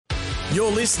You're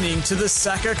listening to the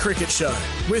SACA Cricket Show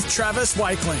with Travis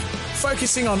Wakeling,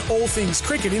 focusing on all things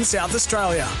cricket in South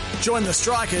Australia. Join the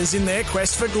Strikers in their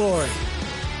quest for glory.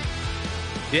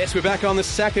 Yes, we're back on the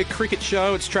SACA Cricket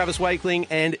Show. It's Travis Wakeling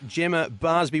and Gemma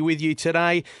Barsby with you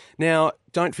today. Now,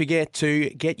 don't forget to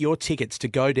get your tickets to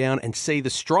go down and see the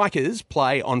Strikers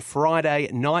play on Friday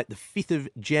night, the 5th of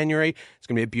January. It's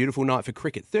going to be a beautiful night for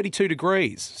cricket, 32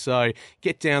 degrees. So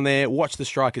get down there, watch the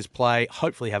Strikers play,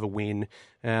 hopefully have a win.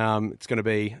 It's going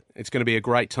to be a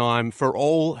great time for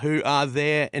all who are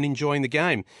there and enjoying the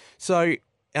game. So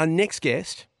our next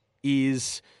guest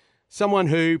is someone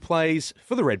who plays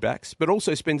for the Redbacks, but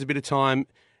also spends a bit of time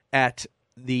at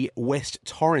the West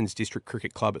Torrens District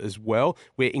Cricket Club as well.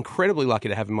 We're incredibly lucky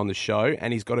to have him on the show,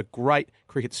 and he's got a great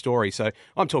cricket story. So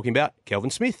I'm talking about Kelvin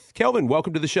Smith. Kelvin,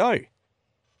 welcome to the show.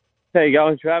 How you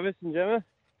going, Travis and Gemma?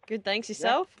 Good, thanks.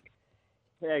 Yourself?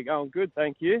 Yeah, going good,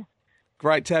 thank you.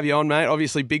 Great to have you on, mate.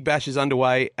 Obviously, Big Bash is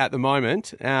underway at the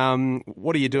moment.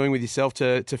 What are you doing with yourself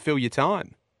to fill your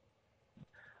time?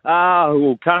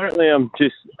 Well, currently I'm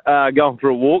just going for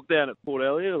a walk down at Port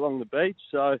Elliot along the beach.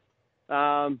 So,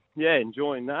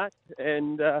 enjoying that.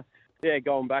 And,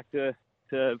 going back to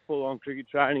full-on cricket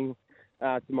training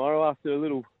tomorrow after a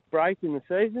little break in the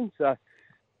season. So,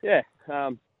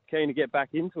 keen to get back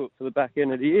into it for the back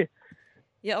end of the year.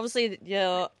 Yeah, obviously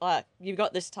you've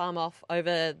got this time off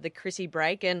over the Chrissy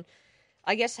break. And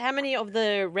I guess how many of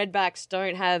the Redbacks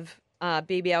don't have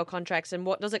BBL contracts, and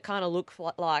what does it kind of look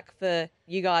like for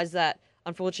you guys that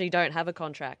unfortunately don't have a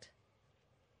contract?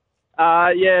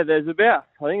 There's there's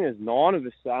 9 of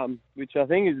us, which I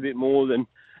think is a bit more than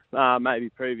maybe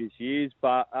previous years.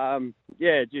 But,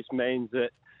 it just means that,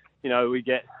 we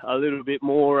get a little bit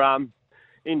more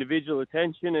individual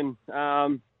attention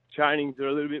and trainings are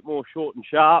a little bit more short and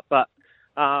sharp. But,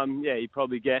 you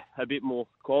probably get a bit more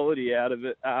quality out of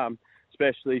it,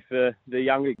 especially for the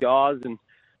younger guys and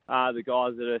the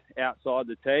guys that are outside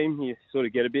the team. You sort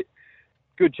of get a bit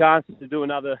good chances to do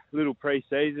another little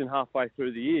pre-season halfway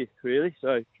through the year, really,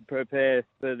 so to prepare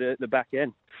for the back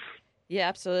end. Yeah,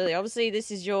 absolutely. Obviously,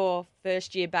 this is your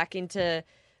first year back into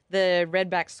the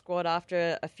Redbacks squad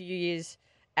after a few years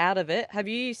out of it. Have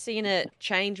you seen it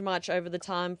change much over the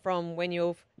time from when you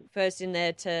were first in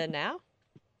there to now?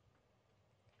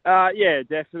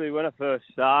 Definitely. When I first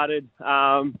started,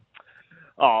 a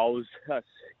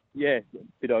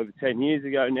bit over 10 years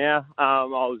ago now. I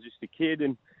was just a kid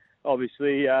and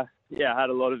obviously, I had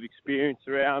a lot of experience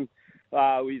around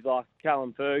with like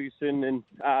Callum Ferguson and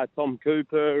Tom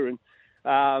Cooper and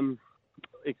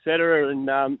et cetera. And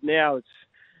now it's,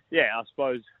 I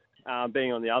suppose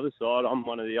being on the other side, I'm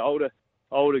one of the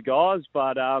older guys,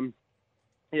 but and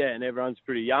everyone's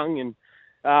pretty young. And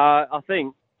I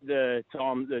think the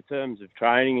terms of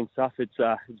training and stuff, it's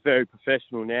very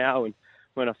professional now. And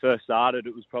when I first started,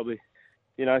 it was probably,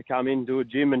 come into a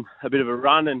gym and a bit of a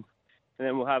run and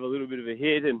then we'll have a little bit of a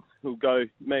hit and we'll go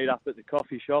meet up at the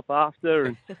coffee shop after.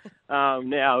 And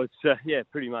now it's,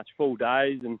 pretty much full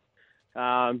days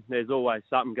and there's always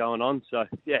something going on. So,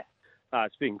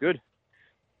 it's been good.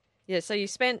 Yeah, so you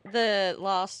spent the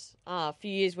last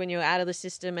few years when you were out of the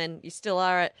system and you still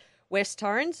are at West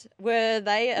Torrens. Were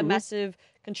they a massive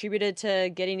contributor to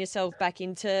getting yourself back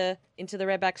into the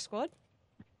Redback squad?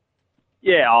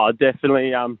 Yeah,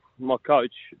 definitely. My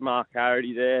coach, Mark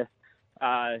Harrity there,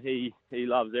 he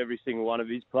loves every single one of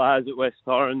his players at West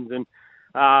Torrens, and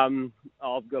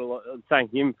I've got a lot to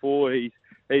thank him for. He's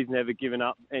never given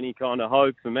up any kind of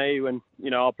hope for me when,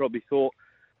 I probably thought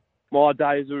my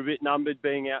days were a bit numbered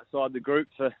being outside the group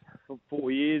for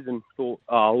 4 years and thought,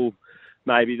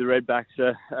 maybe the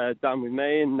Redbacks are done with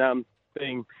me. And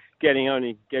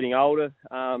getting older,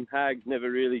 Hags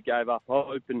never really gave up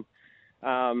hope,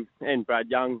 and Brad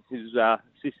Young, who's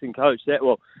assistant coach there,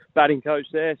 batting coach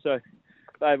there. So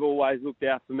they've always looked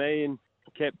out for me and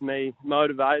kept me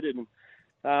motivated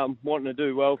and wanting to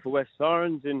do well for West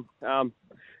Torrens and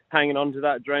hanging on to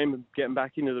that dream of getting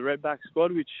back into the Redback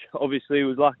squad, which obviously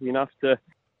was lucky enough to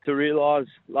realise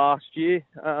last year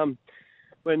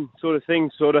when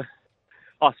things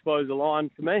I suppose,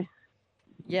 aligned for me.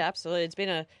 Yeah, absolutely. It's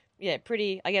been a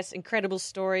pretty, I guess, incredible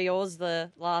story yours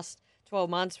the last 12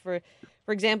 months. For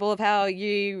example, of how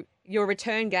your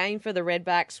return game for the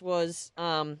Redbacks was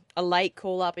a late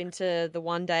call up into the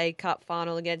One Day Cup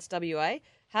final against WA.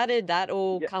 How did that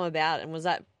all come about? And was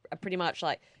that pretty much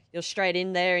like you're straight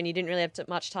in there and you didn't really have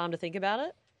much time to think about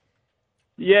it?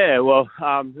 Yeah, well,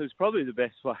 it was probably the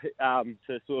best way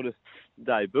to sort of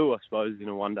debut, I suppose, in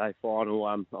a one-day final.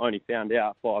 I only found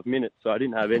out 5 minutes, so I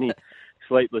didn't have any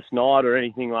sleepless night or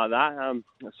anything like that. I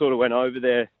sort of went over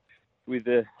there with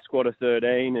the squad of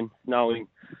 13 and knowing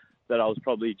that I was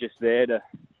probably just there to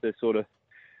sort of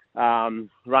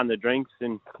run the drinks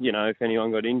and, if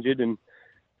anyone got injured. And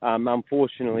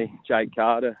unfortunately, Jake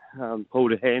Carter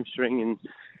pulled a hamstring and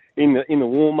in the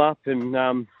warm-up. And,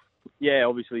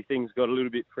 obviously things got a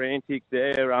little bit frantic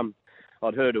there.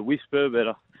 I'd heard a whisper,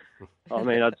 but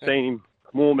I'd seen him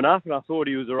warming up and I thought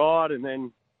he was all right. And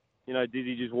then,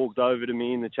 Dizzy just walked over to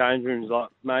me in the change room and was like,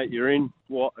 mate, you're in.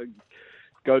 What?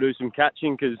 Go do some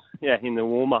catching, because, in the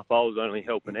warm-up I was only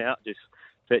helping out, just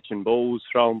fetching balls,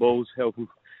 throwing balls, helping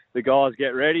the guys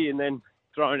get ready and then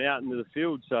throwing out into the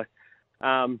field. So,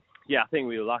 I think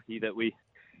we were lucky that we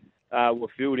were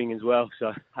fielding as well.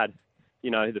 So had,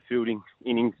 the fielding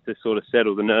innings to sort of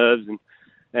settle the nerves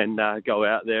and go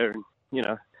out there and,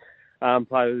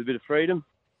 play with a bit of freedom.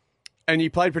 And you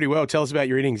played pretty well. Tell us about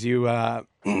your innings. You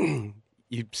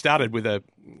you started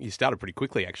pretty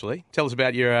quickly, actually. Tell us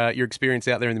about your experience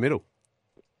out there in the middle.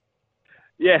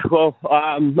 Yeah, well,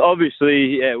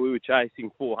 obviously, we were chasing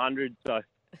 400, so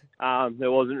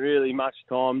there wasn't really much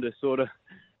time to sort of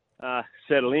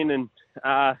settle in and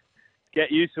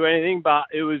get used to anything. But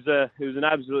it was an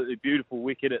absolutely beautiful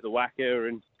wicket at the Wacker,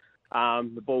 and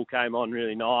the ball came on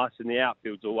really nice, and the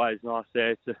outfield's always nice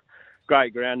there. It's a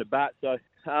great ground to bat, so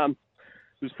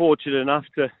was fortunate enough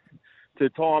to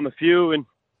time a few and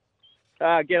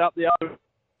get up the other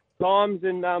times.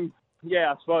 And I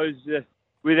suppose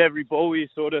with every ball you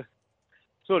sort of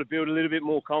build a little bit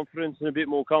more confidence. And I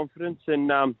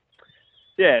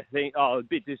think a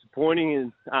bit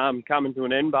disappointing and coming to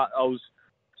an end, but I was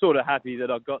sort of happy that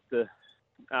I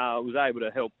was able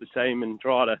to help the team and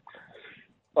try to,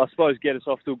 I suppose, get us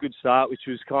off to a good start, which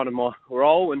was kind of my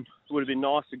role, and it would have been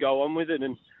nice to go on with it.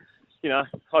 And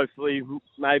hopefully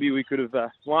maybe we could have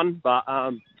won, but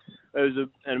it was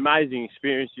an amazing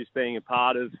experience just being a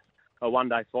part of a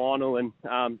one-day final. And,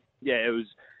 it was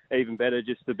even better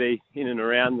just to be in and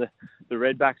around the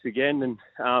Redbacks again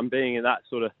and being at that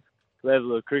sort of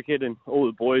level of cricket. And all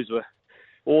the boys were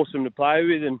awesome to play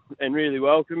with and really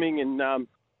welcoming. And,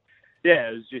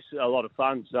 it was just a lot of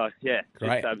fun. So,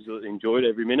 just absolutely enjoyed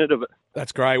every minute of it.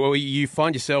 That's great. Well, you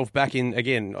find yourself back in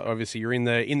again. Obviously, you're in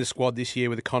the squad this year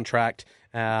with a contract.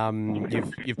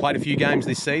 You've played a few games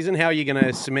this season. How are you going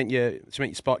to cement your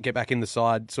spot, get back in the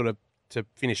side, sort of to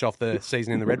finish off the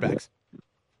season in the Redbacks?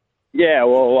 Yeah,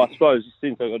 well, I suppose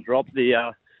since I got dropped,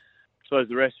 the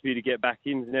recipe to get back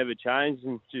in has never changed,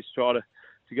 and just try to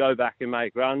go back and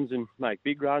make runs and make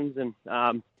big runs. And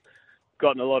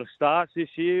gotten a lot of starts this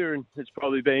year, and it's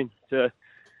probably been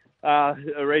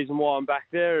a reason why I'm back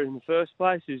there in the first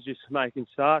place, is just making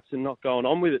starts and not going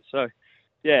on with it. So,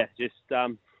 just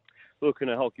looking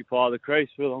to occupy the crease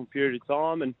for a long period of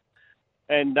time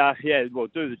and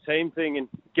do the team thing and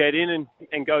get in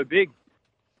and go big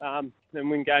and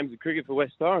win games of cricket for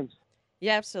West Torrens.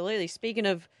 Yeah, absolutely. Speaking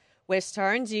of West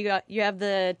Torrens, you have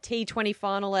the T20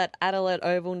 final at Adelaide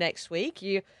Oval next week.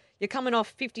 You're coming off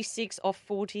 56 off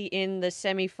 40 in the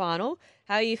semi-final.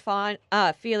 How are you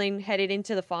feeling headed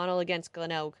into the final against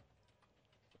Glenelg?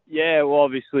 Yeah, well,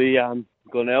 obviously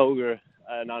Glenelg are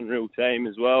an unreal team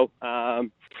as well.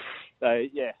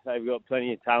 They've got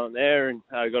plenty of talent there, and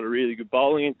they've got a really good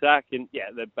bowling attack, and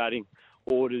their batting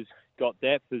order's got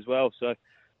depth as well. So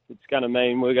it's going to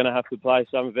mean we're going to have to play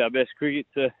some of our best cricket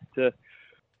to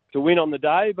win on the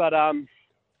day. But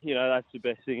that's the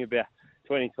best thing about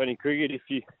 2020 cricket.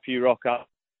 If you rock up,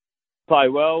 play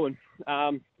well, and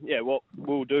what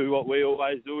we'll do, what we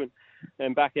always do,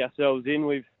 and back ourselves in.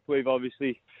 We've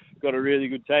obviously got a really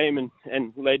good team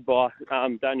and led by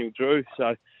Daniel Drew.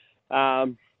 So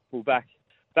we'll back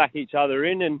each other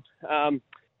in and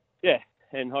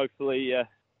hopefully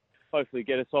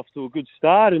get us off to a good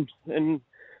start and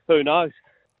who knows.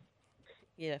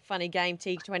 Yeah, funny game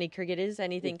T20 cricket is.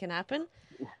 Anything can happen.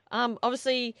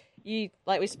 Obviously, you,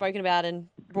 like we've spoken about and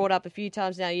brought up a few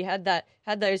times now, you had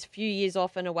those few years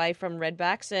off and away from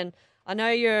Redbacks, and I know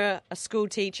you're a school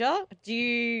teacher. Do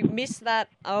you miss that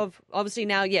of obviously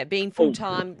now, being full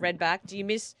time Redback? Do you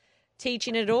miss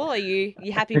teaching at all? Or are you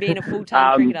happy being a full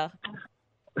time cricketer?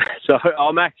 So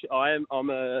I'm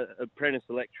a apprentice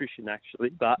electrician actually,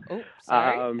 but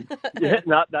sorry.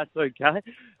 No, that's okay.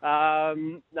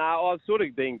 I've sort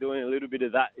of been doing a little bit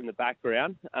of that in the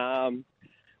background.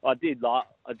 I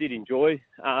did enjoy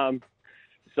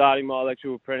starting my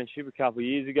electrical apprenticeship a couple of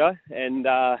years ago, and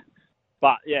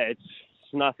it's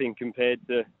nothing compared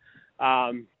to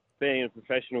being a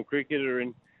professional cricketer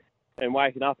and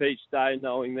waking up each day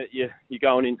knowing that you're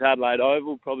going into Adelaide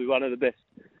Oval, probably one of the best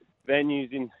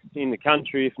venues in the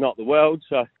country, if not the world.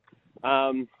 So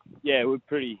I'm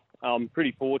pretty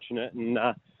fortunate, and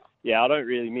I don't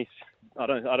really miss. I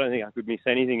don't think I could miss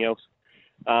anything else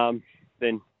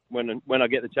than when I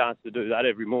get the chance to do that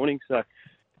every morning. So,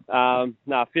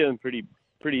 feeling pretty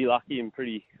lucky and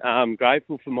pretty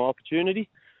grateful for my opportunity.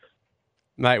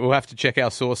 Mate, we'll have to check our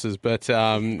sources, but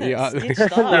Yeah.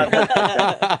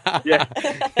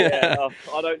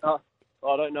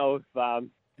 I don't know if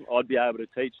I'd be able to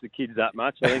teach the kids that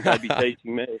much. I think they'd be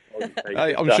teaching me.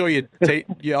 I'm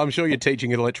sure you're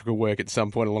teaching electrical work at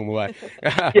some point along the way.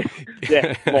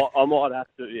 I might have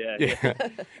to. Yeah.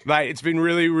 Mate, it's been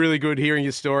really, really good hearing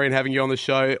your story and having you on the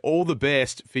show. All the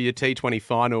best for your T20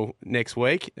 final next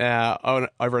week over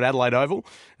at Adelaide Oval.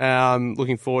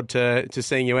 Looking forward to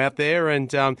seeing you out there,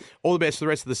 and all the best for the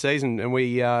rest of the season. And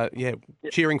we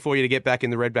cheering for you to get back in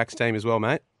the Redbacks team as well,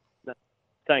 mate.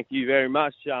 Thank you very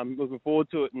much. I'm looking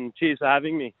forward to it, and cheers for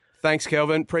having me. Thanks,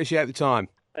 Kelvin. Appreciate the time.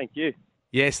 Thank you.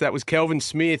 Yes, that was Kelvin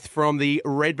Smith from the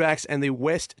Redbacks and the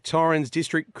West Torrens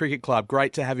District Cricket Club.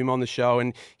 Great to have him on the show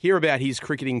and hear about his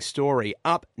cricketing story.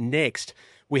 Up next,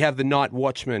 we have the Night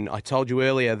Watchman. I told you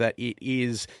earlier that it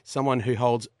is someone who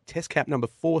holds Test cap number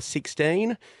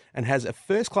 416 and has a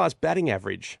first-class batting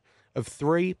average of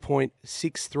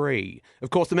 3.63. Of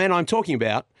course, the man I'm talking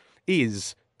about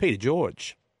is Peter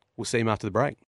George. We'll see him after the break.